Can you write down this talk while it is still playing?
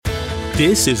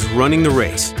This is Running the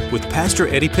Race with Pastor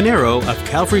Eddie Pinero of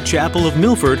Calvary Chapel of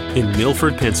Milford in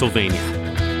Milford, Pennsylvania.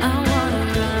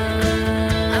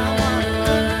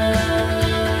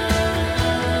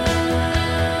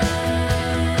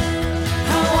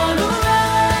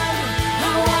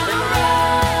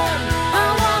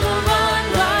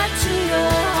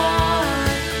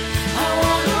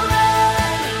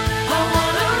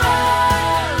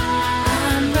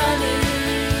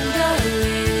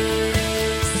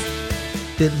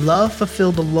 Did love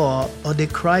fulfill the law, or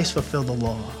did Christ fulfill the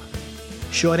law?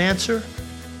 Short answer,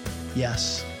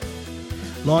 yes.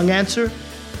 Long answer,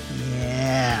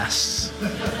 yes.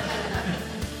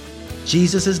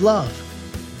 Jesus is love.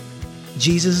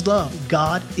 Jesus is love.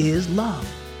 God is love.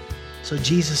 So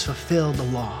Jesus fulfilled the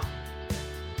law.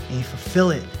 And he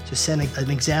fulfilled it to send an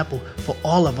example for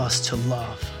all of us to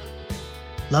love.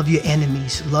 Love your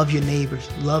enemies, love your neighbors,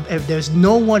 there's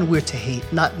no one we're to hate,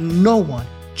 no one.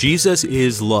 Jesus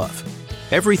is love.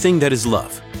 Everything that is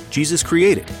love, Jesus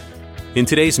created. In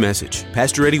today's message,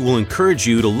 Pastor Eddie will encourage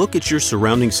you to look at your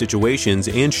surrounding situations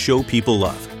and show people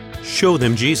love. Show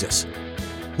them Jesus.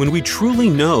 When we truly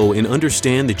know and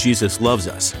understand that Jesus loves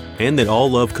us and that all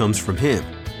love comes from Him,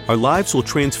 our lives will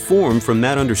transform from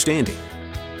that understanding.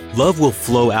 Love will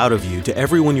flow out of you to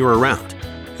everyone you're around,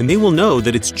 and they will know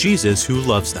that it's Jesus who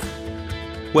loves them.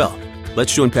 Well,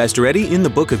 let's join Pastor Eddie in the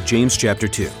book of James chapter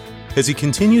 2. As he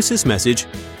continues his message,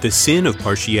 The Sin of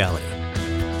Partiality.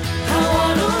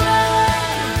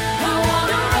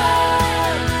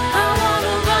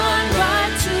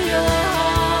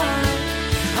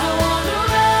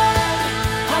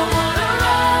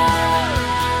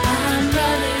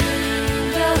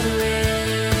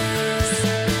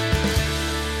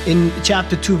 In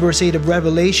chapter 2, verse 8 of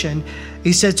Revelation,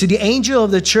 he says, to the angel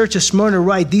of the church of Smyrna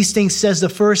write, these things says the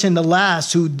first and the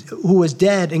last who was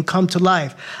dead and come to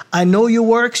life. I know your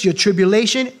works, your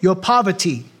tribulation, your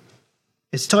poverty.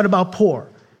 It's talking about poor.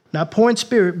 Not poor in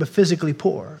spirit, but physically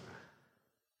poor.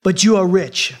 But you are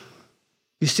rich.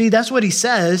 You see, that's what he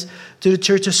says to the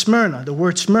church of Smyrna. The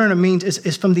word Smyrna means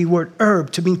is from the word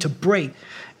herb, to mean to break.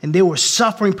 And they were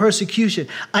suffering persecution.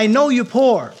 I know you're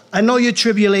poor. I know your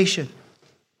tribulation.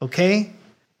 Okay?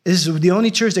 This is the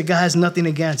only church that God has nothing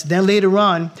against. Then later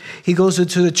on, he goes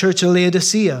into the church of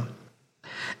Laodicea.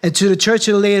 And to the church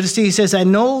of Laodicea, he says, I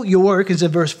know your work, is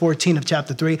in verse 14 of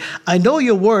chapter 3. I know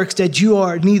your works, that you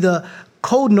are neither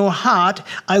cold nor hot.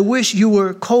 I wish you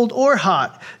were cold or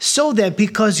hot, so that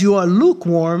because you are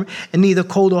lukewarm and neither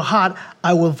cold or hot,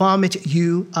 I will vomit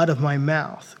you out of my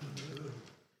mouth.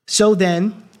 So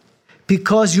then,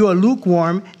 because you are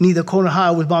lukewarm, neither cold nor hot,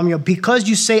 I will vomit you. Because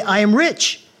you say, I am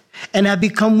rich, and have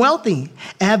become wealthy,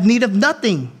 and have need of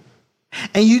nothing.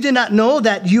 And you do not know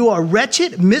that you are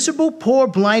wretched, miserable, poor,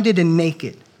 blinded, and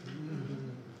naked.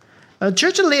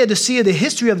 Church of Laodicea, the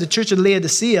history of the Church of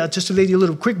Laodicea, just to give you a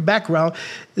little quick background,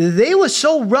 they were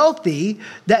so wealthy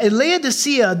that in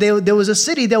Laodicea, there was a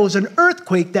city, there was an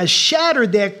earthquake that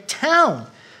shattered their town.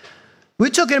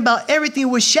 We're talking about everything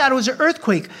was shattered. It was an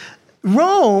earthquake.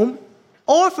 Rome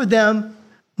offered them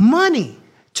money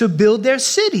to build their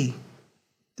city.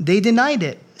 They denied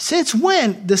it. Since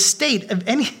when the state of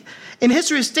in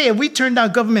history of state, have we turned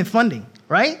down government funding,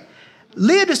 right?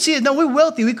 Laodicea, no, we're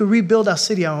wealthy. We could rebuild our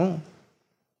city our own.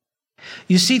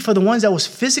 You see, for the ones that was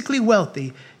physically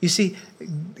wealthy, you see,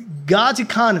 God's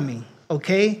economy,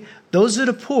 okay? Those are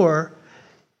the poor,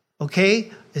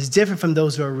 okay, is different from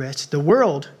those who are rich. The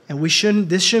world, and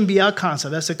this shouldn't be our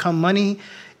concept. That's to come money.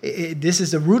 This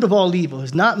is the root of all evil.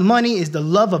 It's not money, it's the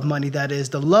love of money. That is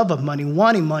the love of money,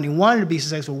 wanting to be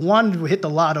successful, wanting to hit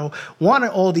the lotto, wanting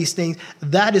all these things.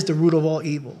 That is the root of all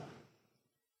evil.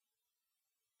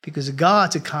 Because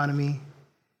God's economy,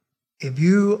 if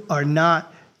you are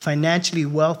not financially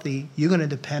wealthy, you're going to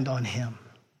depend on Him.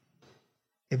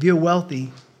 If you're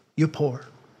wealthy, you're poor.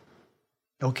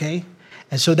 Okay?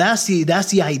 And so that's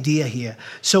the idea here.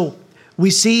 So we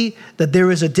see that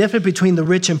there is a difference between the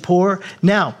rich and poor.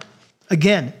 Now,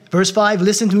 again, verse 5,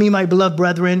 listen to me, my beloved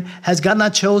brethren. Has God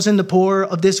not chosen the poor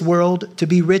of this world to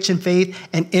be rich in faith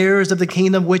and heirs of the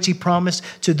kingdom which He promised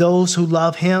to those who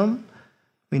love Him?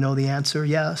 We know the answer,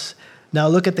 yes. Now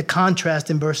look at the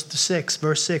contrast in verse 6,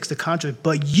 the contrast.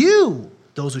 But you,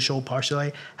 those who show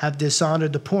partiality, have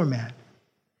dishonored the poor man.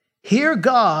 Here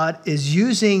God is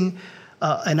using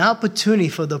an opportunity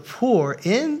for the poor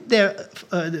in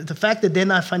the fact that they're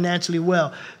not financially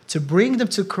well to bring them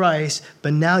to Christ,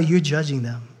 but now you're judging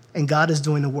them, and God is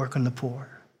doing the work on the poor.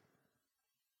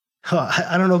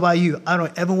 I don't know about you. I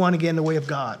don't ever want to get in the way of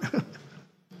God.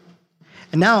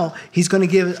 And now he's going to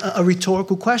give a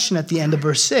rhetorical question at the end of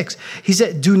verse 6. He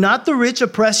said, do not the rich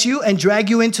oppress you and drag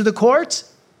you into the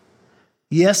courts?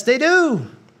 Yes, they do.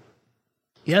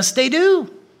 Yes, they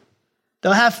do.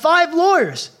 They'll have 5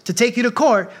 lawyers to take you to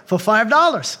court for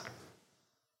 $5.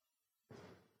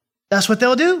 That's what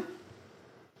they'll do.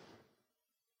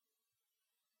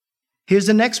 Here's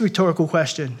the next rhetorical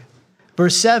question.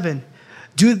 Verse 7.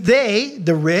 Do they,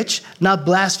 the rich, not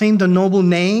blaspheme the noble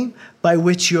name by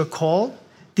which you're called?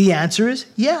 The answer is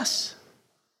yes.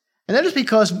 And that is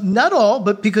because, not all,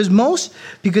 but because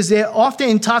they're often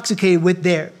intoxicated with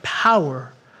their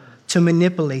power to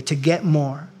manipulate, to get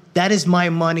more. That is my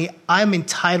money. I'm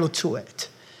entitled to it.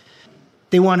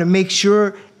 They want to make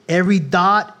sure every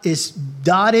dot is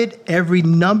dotted, every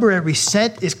number, every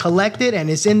cent is collected, and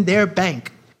it's in their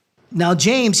bank. Now,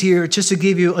 James here, just to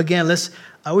give you, again,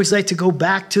 I always like to go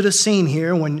back to the scene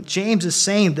here. When James is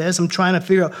saying this, I'm trying to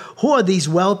figure out who are these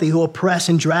wealthy who oppress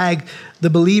and drag the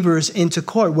believers into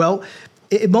court. Well,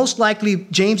 most likely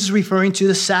James is referring to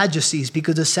the Sadducees,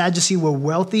 because the Sadducees were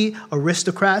wealthy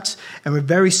aristocrats and were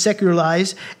very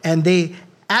secularized, and they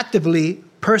actively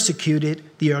persecuted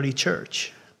the early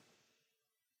church.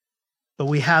 But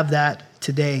we have that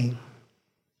today.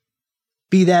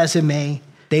 Be that as it may,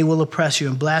 they will oppress you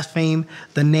and blaspheme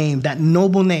the name, that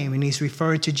noble name, and he's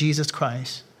referring to Jesus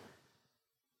Christ.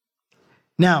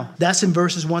 Now, that's in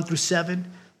verses 1 through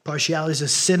 7. Partiality is a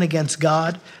sin against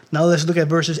God. Now let's look at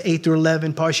verses 8 through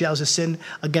 11. Partiality is a sin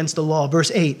against the law.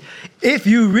 Verse 8. If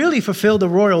you really fulfill the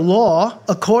royal law,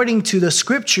 according to the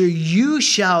scripture, you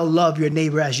shall love your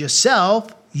neighbor as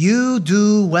yourself. You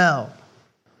do well.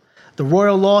 The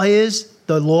royal law is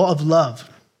the law of love.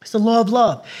 It's the law of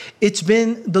love. It's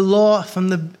been the law from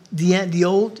the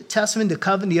Old Testament,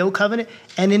 the Old Covenant,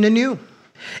 and in the New.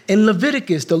 In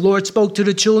Leviticus, the Lord spoke to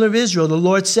the children of Israel. The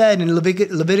Lord said in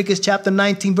Leviticus chapter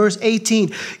 19, verse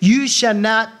 18, you shall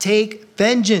not take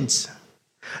vengeance,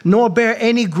 nor bear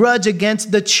any grudge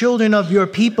against the children of your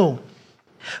people,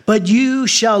 but you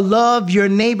shall love your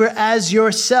neighbor as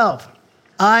yourself.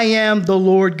 I am the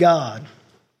Lord God.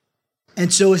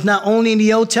 And so it's not only in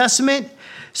the Old Testament.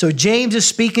 So James is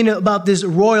speaking about this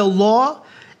royal law.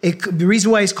 The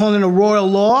reason why he's calling it a royal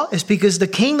law is because the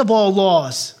king of all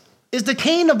laws is the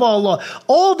king of all law.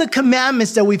 All the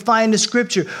commandments that we find in the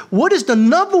scripture, what is the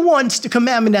number one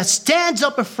commandment that stands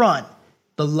up in front?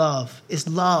 The love is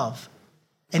love.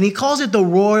 And he calls it the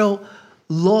royal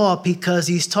law because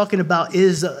he's talking about it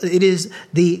is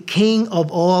the king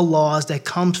of all laws that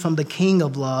comes from the king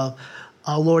of love,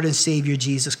 our Lord and Savior,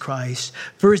 Jesus Christ.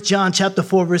 1 John chapter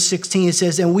 4, verse 16, it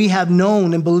says, and we have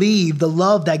known and believed the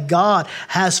love that God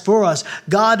has for us.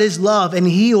 God is love, and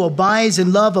he who abides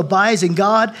in love abides in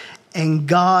God, and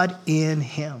God in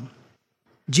him.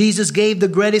 Jesus gave the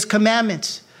greatest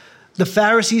commandments. The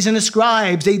Pharisees and the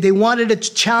scribes, they wanted to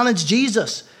challenge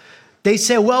Jesus. They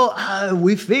said, well,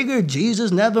 we figured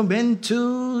Jesus never been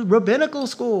to rabbinical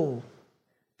school.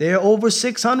 There are over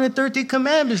 630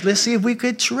 commandments. Let's see if we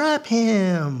could trap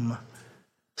him.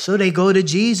 So they go to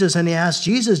Jesus and they ask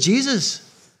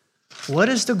Jesus, what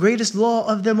is the greatest law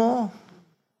of them all?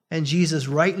 And Jesus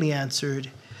rightly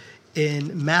answered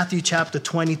in Matthew chapter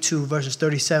 22, verses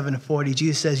 37 and 40.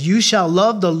 Jesus says, you shall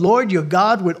love the Lord your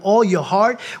God with all your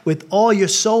heart, with all your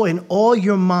soul, and all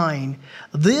your mind.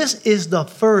 This is the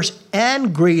first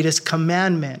and greatest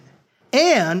commandment.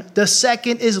 And the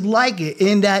second is like it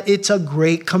in that it's a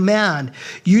great command.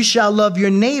 You shall love your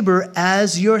neighbor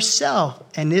as yourself.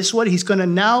 And this is what he's going to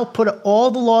now put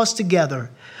all the laws together.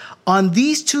 On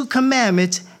these 2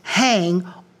 commandments hang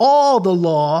all the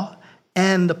law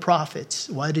and the prophets.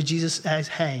 Why did Jesus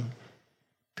hang?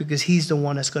 Because he's the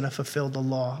one that's going to fulfill the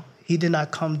law. He did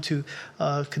not come to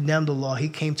condemn the law. He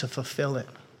came to fulfill it.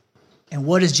 And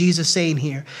what is Jesus saying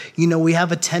here? You know, we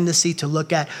have a tendency to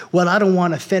look at, well, I don't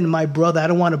want to offend my brother. I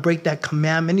don't want to break that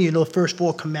commandment. You know, the first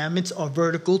 4 commandments are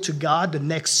vertical to God. The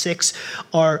next 6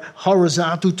 are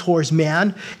horizontal towards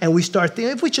man. And we start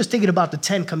thinking, if we're just thinking about the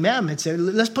 10 commandments,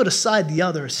 let's put aside the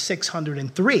other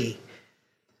 603.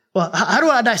 Well, how do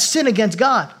I not sin against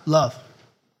God? Love.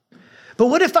 But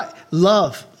what if I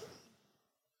love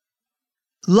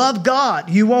God?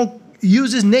 You won't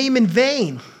use his name in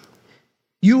vain.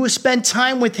 You would spend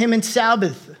time with him in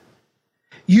Sabbath.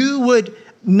 You would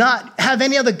not have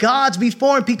any other gods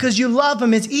before him because you love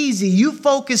him. It's easy. You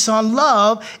focus on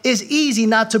love. It's easy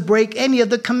not to break any of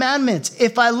the commandments.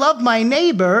 If I love my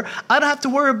neighbor, I don't have to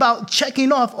worry about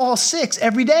checking off all 6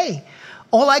 every day.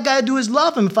 All I got to do is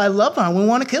love him. If I love him, I wouldn't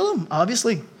want to kill him,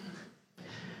 obviously.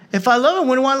 If I love him, I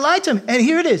wouldn't want to lie to him. And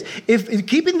here it is. If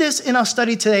keeping this in our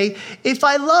study today, if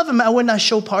I love him, I would not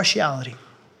show partiality.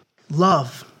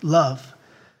 Love.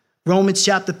 Romans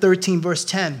chapter 13, verse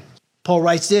 10. Paul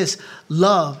writes this,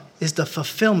 love is the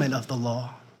fulfillment of the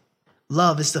law.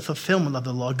 Love is the fulfillment of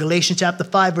the law. Galatians chapter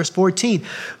 5, verse 14.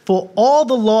 For all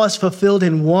the law is fulfilled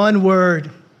in one word.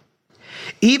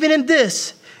 Even in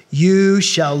this, you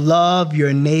shall love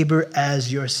your neighbor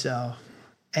as yourself.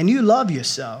 And you love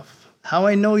yourself. How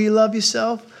I know you love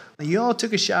yourself? You all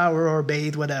took a shower or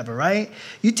bathed, whatever, right?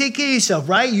 You take care of yourself,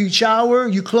 right? You shower,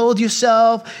 you clothe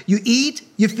yourself, you eat,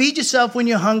 you feed yourself when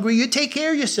you're hungry, you take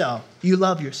care of yourself. You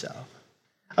love yourself.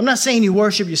 I'm not saying you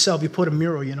worship yourself, you put a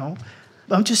mirror,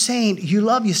 But I'm just saying you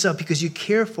love yourself because you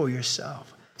care for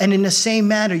yourself. And in the same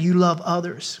manner, you love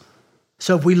others.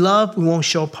 So if we love, we won't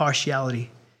show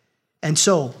partiality. And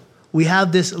so we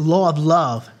have this law of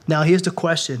love. Now here's the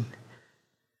question.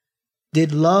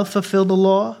 Did love fulfill the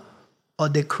law? Or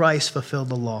did Christ fulfill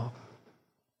the law?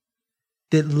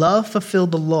 Did love fulfill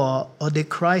the law, or did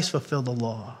Christ fulfill the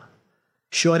law?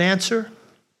 Short answer,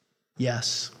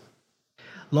 yes.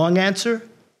 Long answer,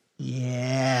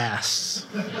 yes.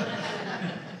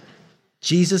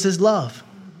 Jesus is love.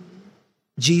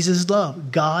 Jesus is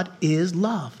love. God is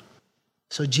love.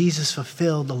 So Jesus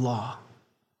fulfilled the law.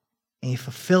 And he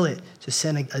fulfilled it to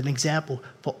send an example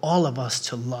for all of us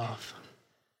to love.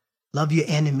 Love your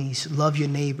enemies. Love your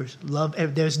neighbors.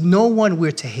 There's no one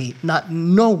we're to hate.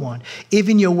 No one.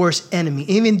 Even your worst enemy.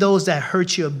 Even those that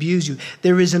hurt you, abuse you.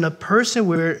 There isn't a person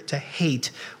we're to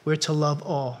hate. We're to love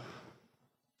all.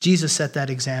 Jesus set that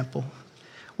example.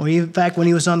 When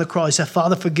he was on the cross, he said,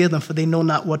 Father, forgive them, for they know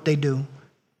not what they do.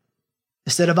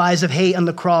 Instead of eyes of hate on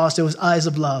the cross, there was eyes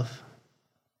of love.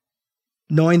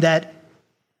 Knowing that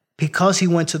because he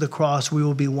went to the cross, we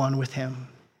will be one with him.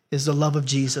 Is the love of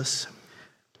Jesus.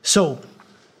 So,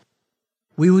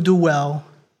 we will do well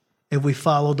if we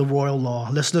follow the royal law.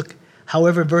 Let's look,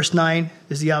 however, verse 9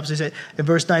 is the opposite. In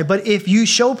verse 9, but if you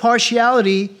show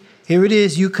partiality, here it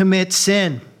is, you commit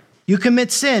sin. You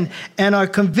commit sin and are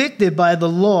convicted by the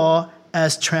law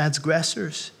as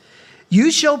transgressors. You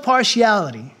show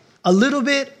partiality, a little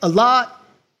bit, a lot,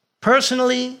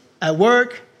 personally, at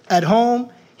work, at home,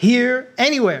 here,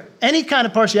 anywhere, any kind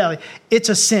of partiality. It's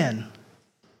a sin.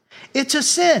 It's a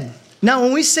sin. Now,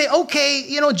 when we say,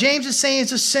 okay, James is saying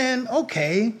it's a sin,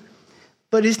 okay,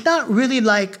 but it's not really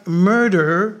like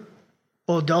murder,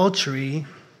 adultery,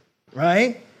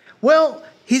 right? Well,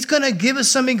 he's going to give us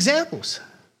some examples,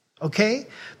 okay?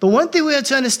 But one thing we have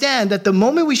to understand, that the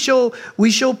moment we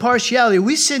show partiality,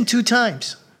 we sin 2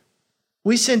 times.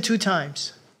 We sin 2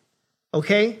 times,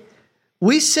 okay?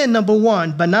 We sin, number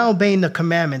 1, by not obeying the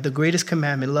commandment, the greatest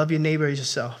commandment, love your neighbor as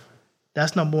yourself.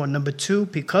 That's number 1. Number 2,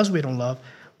 because we don't love,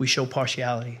 we show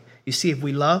partiality. You see, if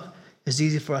we love, it's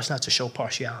easy for us not to show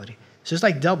partiality. So it's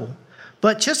like double.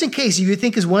 But just in case, if you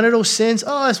think it's one of those sins,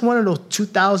 it's one of those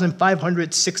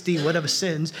 2,560 whatever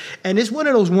sins, and it's one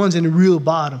of those ones in the real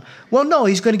bottom. Well, no,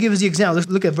 he's going to give us the example. Let's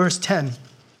look at verse 10.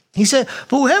 He said,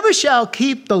 for whoever shall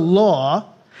keep the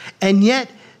law and yet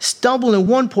stumble in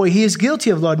one point, he is guilty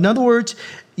of law. In other words,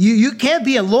 you can't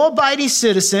be a law-abiding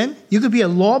citizen. You could be a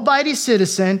law-abiding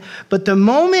citizen, but the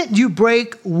moment you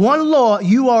break one law,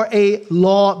 you are a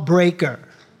lawbreaker.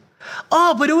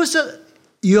 Oh, but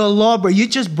you're a lawbreaker. You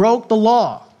just broke the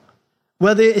law.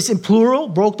 Whether it's in plural,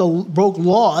 broke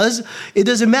laws, it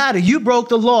doesn't matter. You broke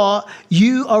the law,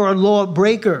 you are a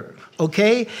lawbreaker,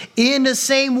 okay? In the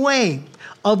same way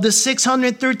of the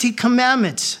 613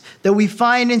 commandments that we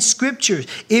find in scriptures,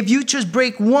 if you just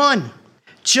break one,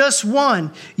 just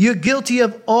one, you're guilty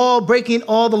of breaking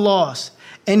all the laws.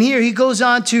 And here he goes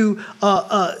on to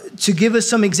give us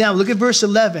some examples. Look at verse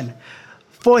 11.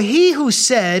 For he who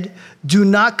said, do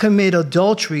not commit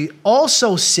adultery,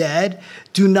 also said,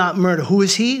 do not murder. Who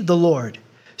is he? The Lord.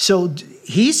 So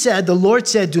the Lord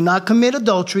said, do not commit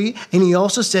adultery. And he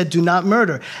also said, do not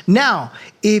murder. Now,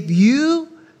 if you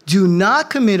do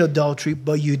not commit adultery,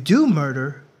 but you do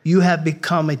murder, you have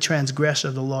become a transgressor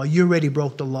of the law. You already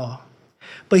broke the law.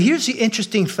 But here's the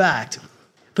interesting fact.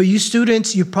 For you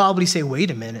students, you probably say, wait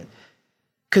a minute.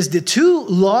 Because the 2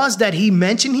 laws that he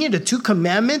mentioned here, the 2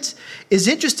 commandments, is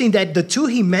interesting that the 2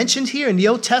 he mentioned here in the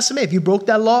Old Testament, if you broke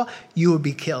that law, you would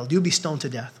be killed. You'd be stoned to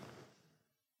death.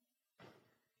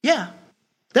 Yeah.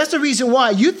 That's the reason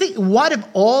why. You think, what if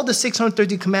all the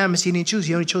 630 commandments he didn't choose?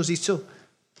 He only chose these 2.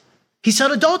 He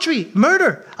said adultery,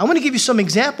 murder. I want to give you some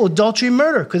example, adultery,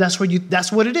 murder, because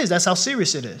that's what it is. That's how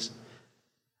serious it is.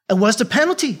 And what's the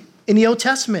penalty in the Old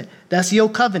Testament? That's the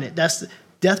Old Covenant. That's the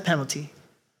death penalty.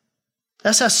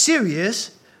 That's how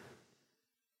serious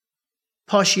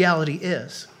partiality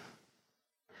is.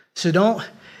 So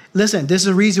listen, this is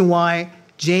the reason why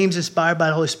James, inspired by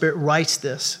the Holy Spirit, writes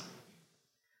this.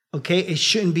 Okay, it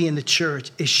shouldn't be in the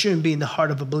church. It shouldn't be in the heart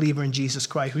of a believer in Jesus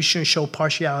Christ. We shouldn't show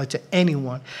partiality to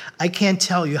anyone. I can't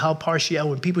tell you how partial,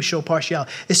 when people show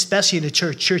partiality, especially in the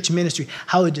church ministry,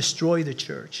 how it destroys the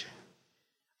church.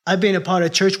 I've been a part of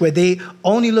a church where they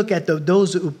only look at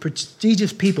those who are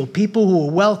prestigious people who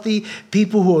are wealthy,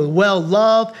 people who are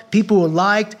well-loved, people who are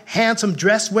liked, handsome,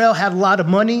 dressed well, had a lot of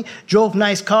money, drove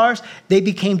nice cars. They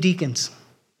became deacons.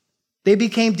 They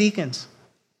became deacons.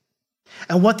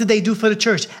 And what did they do for the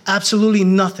church? Absolutely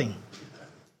nothing.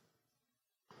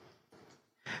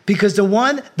 Because the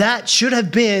one that should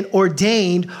have been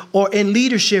ordained or in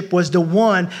leadership was the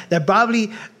one that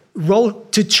probably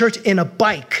rode to church in a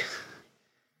bike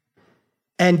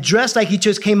and dressed like he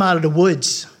just came out of the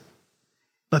woods,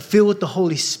 but filled with the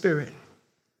Holy Spirit.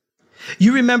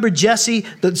 You remember Jesse,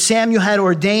 that Samuel had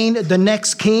ordained the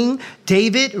next king,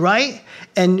 David, right?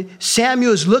 And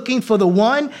Samuel is looking for the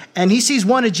one, and he sees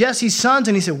one of Jesse's sons,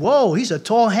 and he said, whoa, he's a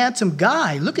tall, handsome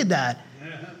guy. Look at that.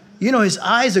 Yeah. You know, his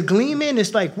eyes are gleaming.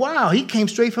 It's like, wow, he came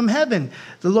straight from heaven.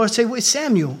 The Lord said, wait,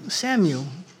 Samuel,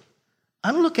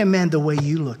 I don't look at man the way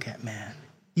you look at man.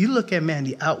 You look at man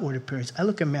the outward appearance. I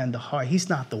look at man the heart. He's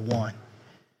not the one.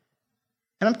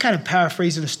 And I'm kind of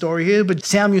paraphrasing the story here, but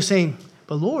Samuel's saying,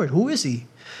 but Lord, who is he?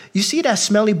 You see that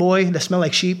smelly boy that smelled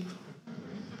like sheep?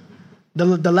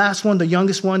 The last one, the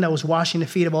youngest one that was washing the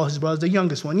feet of all his brothers, the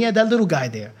youngest one. Yeah, that little guy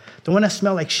there. The one that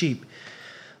smelled like sheep.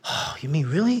 Oh, you mean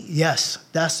really? Yes,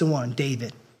 that's the one,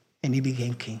 David. And he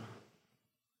became king.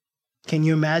 Can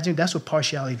you imagine? That's what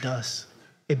partiality does.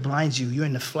 It blinds you. You're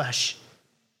in the flesh.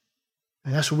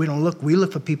 And that's what we don't look. We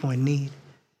look for people in need.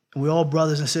 And we're all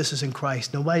brothers and sisters in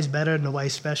Christ. Nobody's better.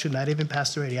 Nobody's special. Not even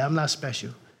Pastor Eddie. I'm not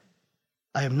special.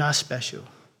 I am not special.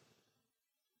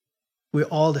 We're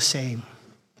all the same.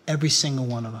 Every single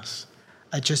one of us.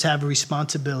 I just have a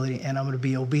responsibility, and I'm going to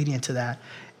be obedient to that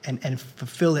and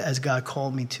fulfill it as God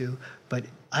called me to. But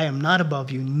I am not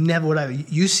above you. Never would I.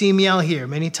 You see me out here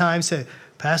many times say,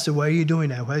 Pastor, why are you doing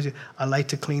that? I like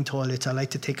to clean toilets. I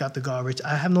like to take out the garbage.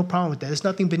 I have no problem with that. There's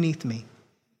nothing beneath me.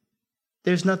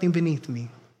 There's nothing beneath me.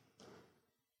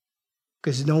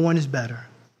 Because no one is better.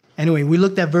 Anyway, we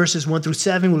looked at verses 1 through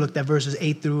 7. We looked at verses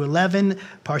 8 through 11.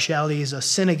 Partiality is a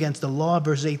sin against the law,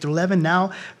 verses 8 through 11.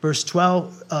 Now, verse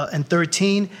 12 and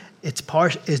 13,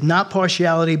 it's not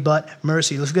partiality, but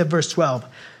mercy. Let's look at verse 12.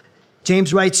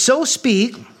 James writes, so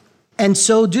speak and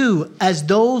so do as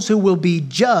those who will be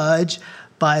judged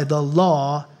by the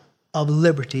law of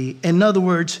liberty. In other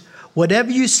words, whatever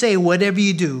you say, whatever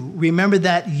you do, remember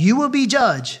that you will be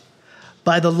judged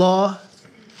by the law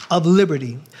of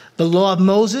liberty. The law of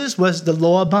Moses was the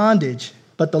law of bondage,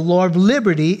 but the law of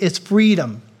liberty is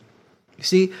freedom. You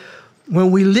see, when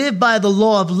we live by the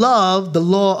law of love, the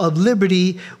law of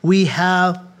liberty, we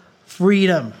have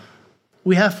freedom.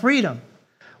 We have freedom.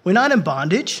 We're not in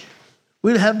bondage.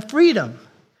 We have freedom.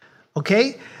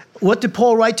 Okay? What did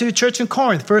Paul write to the church in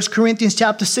Corinth? 1 Corinthians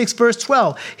chapter 6, verse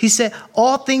 12. He said,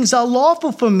 all things are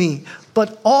lawful for me,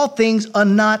 but all things are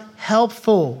not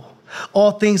helpful.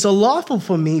 All things are lawful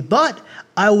for me, but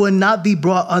I will not be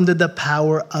brought under the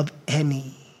power of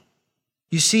any.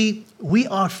 You see, we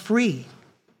are free.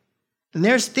 And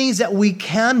there's things that we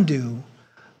can do,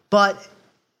 but,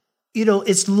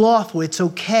 it's lawful, it's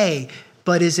okay,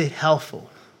 but is it helpful?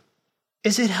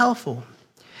 Is it helpful?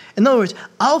 In other words,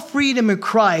 our freedom in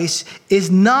Christ is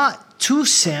not to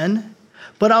sin,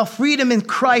 but our freedom in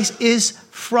Christ is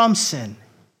from sin.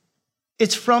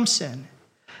 It's from sin.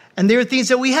 And there are things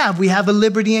that we have. We have a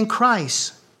liberty in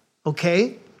Christ.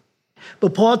 Okay?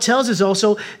 But Paul tells us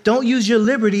also, don't use your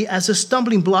liberty as a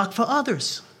stumbling block for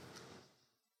others.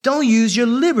 Don't use your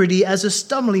liberty as a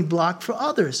stumbling block for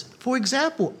others. For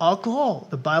example, alcohol.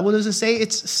 The Bible doesn't say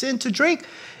it's a sin to drink.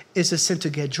 It's a sin to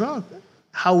get drunk.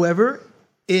 However,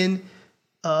 in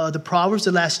the Proverbs,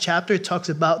 the last chapter, it talks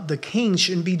about the king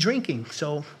shouldn't be drinking.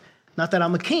 So, not that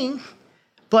I'm a king,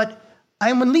 but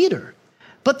I'm a leader.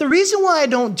 But the reason why I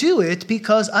don't do it,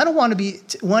 because I don't want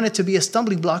it to be a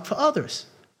stumbling block for others.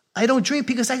 I don't drink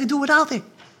because I can do without it.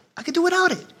 I can do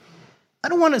without it. I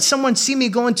don't want someone see me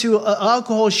go into an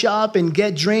alcohol shop and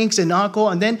get drinks and alcohol,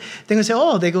 and then they're going to say,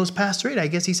 oh, there goes Pastor Ed. I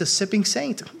guess he's a sipping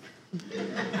saint.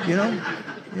 Yeah.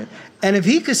 And if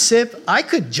he could sip, I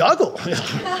could juggle.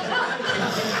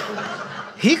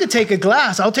 He could take a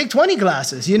glass. I'll take 20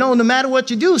 glasses. No matter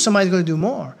what you do, somebody's going to do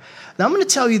more. Now, I'm going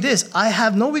to tell you this. I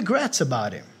have no regrets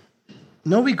about it.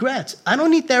 No regrets. I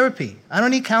don't need therapy. I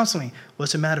don't need counseling.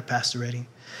 What's the matter, Pastor Eddie?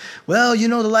 Well, the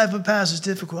life of a pastor is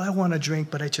difficult. I want to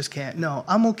drink, but I just can't. No,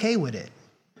 I'm okay with it.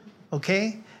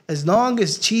 Okay? As long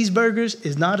as cheeseburgers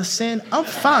is not a sin, I'm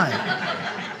fine.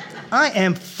 I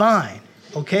am fine.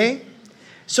 Okay?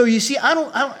 So you see, I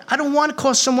don't want to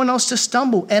cause someone else to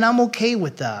stumble, and I'm okay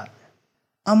with that.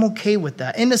 I'm okay with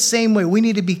that. In the same way, we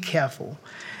need to be careful.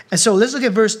 And so let's look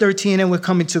at verse 13, and we're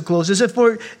coming to a close. It says,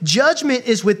 for judgment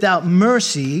is without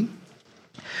mercy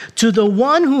to the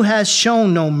one who has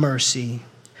shown no mercy.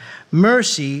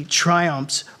 Mercy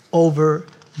triumphs over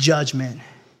judgment.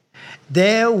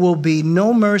 There will be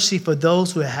no mercy for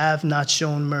those who have not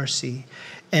shown mercy.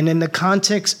 And in the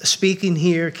context, speaking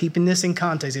here, keeping this in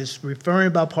context, it's referring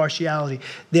about partiality.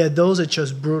 There are those that are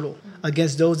just brutal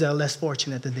against those that are less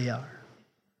fortunate than they are.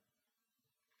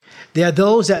 There are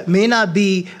those that may not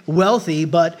be wealthy,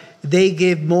 but they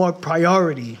give more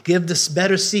priority, give this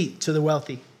better seat to the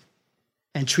wealthy,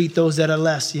 and treat those that are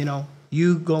less,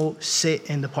 you go sit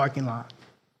in the parking lot.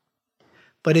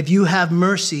 But if you have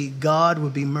mercy, God will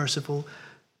be merciful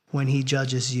when he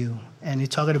judges you. And you're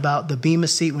talking about the bema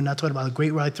seat. We're not talking about a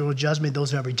great white throne judgment, those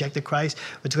who have rejected Christ.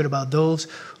 We're talking about those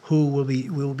who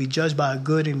will be judged by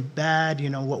good and bad,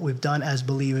 what we've done as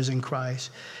believers in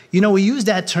Christ. We use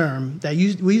that term,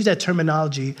 we use that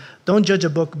terminology, don't judge a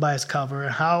book by its cover,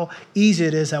 and how easy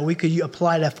it is that we could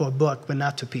apply that for a book, but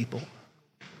not to people.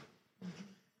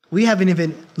 We haven't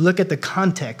even looked at the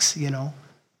context,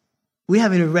 We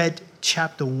haven't even read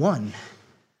chapter 1,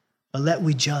 but let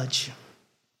we judge.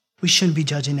 We shouldn't be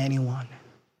judging anyone.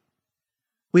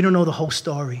 We don't know the whole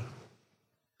story.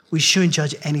 We shouldn't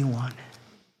judge anyone.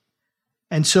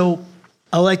 And so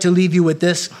I'd like to leave you with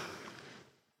this.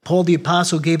 Paul the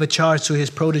Apostle gave a charge to his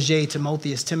protege,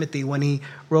 Timothy, when he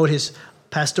wrote his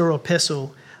pastoral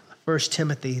epistle, 1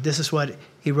 Timothy. This is what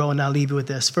he wrote, and I'll leave you with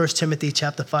this. 1 Timothy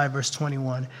chapter 5, verse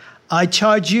 21. I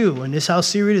charge you, and this is how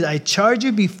serious it is, I charge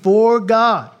you before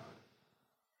God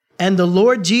and the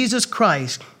Lord Jesus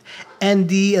Christ and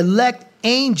the elect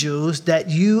angels that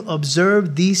you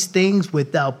observe these things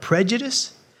without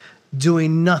prejudice,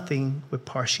 doing nothing with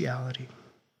partiality.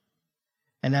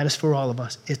 And that is for all of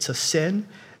us. It's a sin,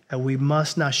 and we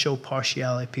must not show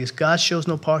partiality, because God shows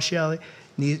no partiality,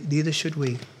 neither should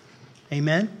we.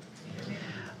 Amen? Amen?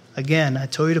 Again, I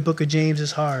told you the book of James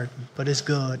is hard, but it's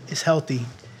good. It's healthy.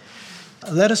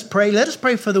 Let us pray. Let us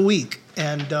pray for the week,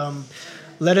 and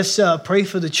let us pray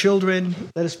for the children.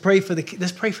 Let's pray for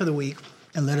the week,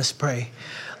 and let us pray.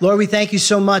 Lord, we thank you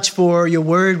so much for your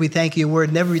word. We thank you. Your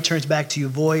word never returns back to you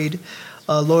void.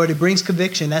 Lord, it brings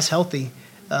conviction. That's healthy.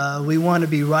 We want to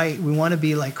be right. We want to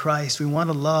be like Christ. We want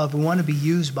to love. We want to be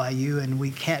used by you, and we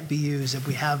can't be used if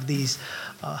we have these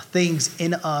things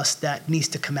in us that needs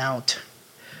to come out.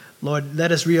 Lord,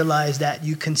 let us realize that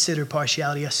you consider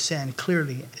partiality a sin.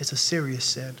 Clearly, it's a serious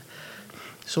sin.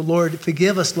 So, Lord,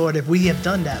 forgive us, Lord, if we have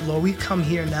done that. Lord, we come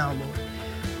here now, Lord.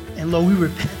 And, Lord, we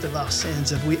repent of our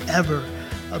sins if we ever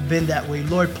have been that way.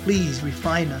 Lord, please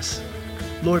refine us.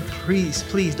 Lord, please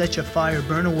let your fire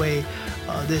burn away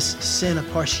this sin of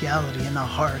partiality in our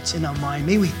hearts, in our mind.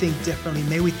 May we think differently.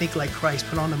 May we think like Christ,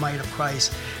 put on the might of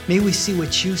Christ. May we see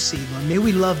what you see, Lord. May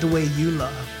we love the way you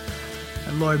love.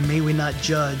 And Lord, may we not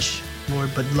judge, Lord,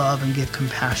 but love and give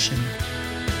compassion.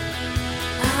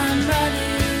 I'm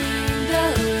running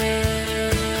the race.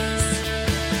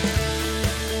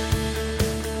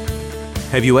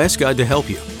 Have you asked God to help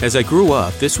you? As I grew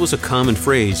up, this was a common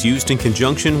phrase used in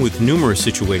conjunction with numerous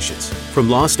situations, from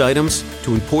lost items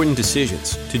to important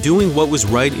decisions to doing what was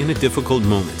right in a difficult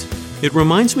moment. It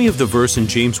reminds me of the verse in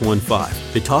James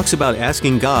 1:5 that talks about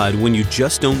asking God when you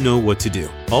just don't know what to do.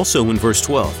 Also in verse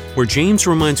 12, where James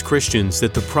reminds Christians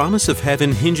that the promise of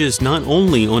heaven hinges not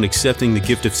only on accepting the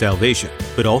gift of salvation,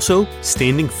 but also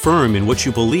standing firm in what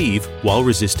you believe while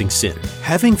resisting sin.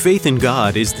 Having faith in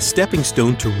God is the stepping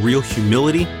stone to real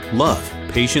humility, love,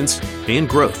 patience, and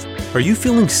growth. Are you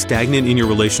feeling stagnant in your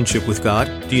relationship with God?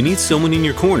 Do you need someone in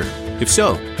your corner? If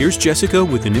so, here's Jessica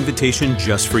with an invitation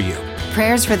just for you.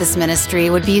 Prayers for this ministry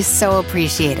would be so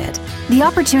appreciated. The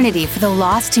opportunity for the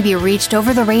lost to be reached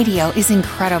over the radio is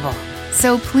incredible.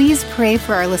 So please pray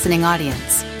for our listening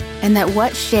audience, and that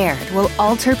what's shared will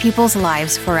alter people's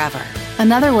lives forever.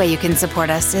 Another way you can support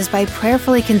us is by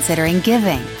prayerfully considering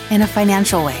giving in a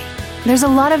financial way. There's a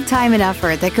lot of time and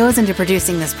effort that goes into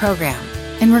producing this program,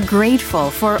 and we're grateful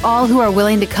for all who are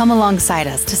willing to come alongside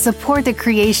us to support the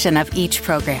creation of each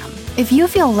program. If you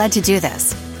feel led to do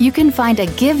this, you can find a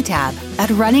Give tab at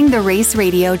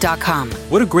runningtheraceradio.com.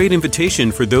 What a great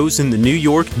invitation for those in the New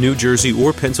York, New Jersey,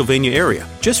 or Pennsylvania area.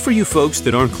 Just for you folks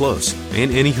that aren't close, and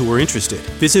any who are interested.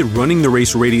 Visit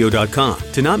runningtheraceradio.com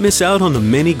to not miss out on the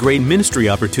many great ministry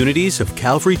opportunities of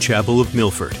Calvary Chapel of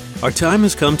Milford. Our time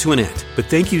has come to an end, but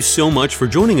thank you so much for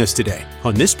joining us today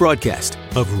on this broadcast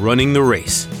of Running the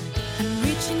Race.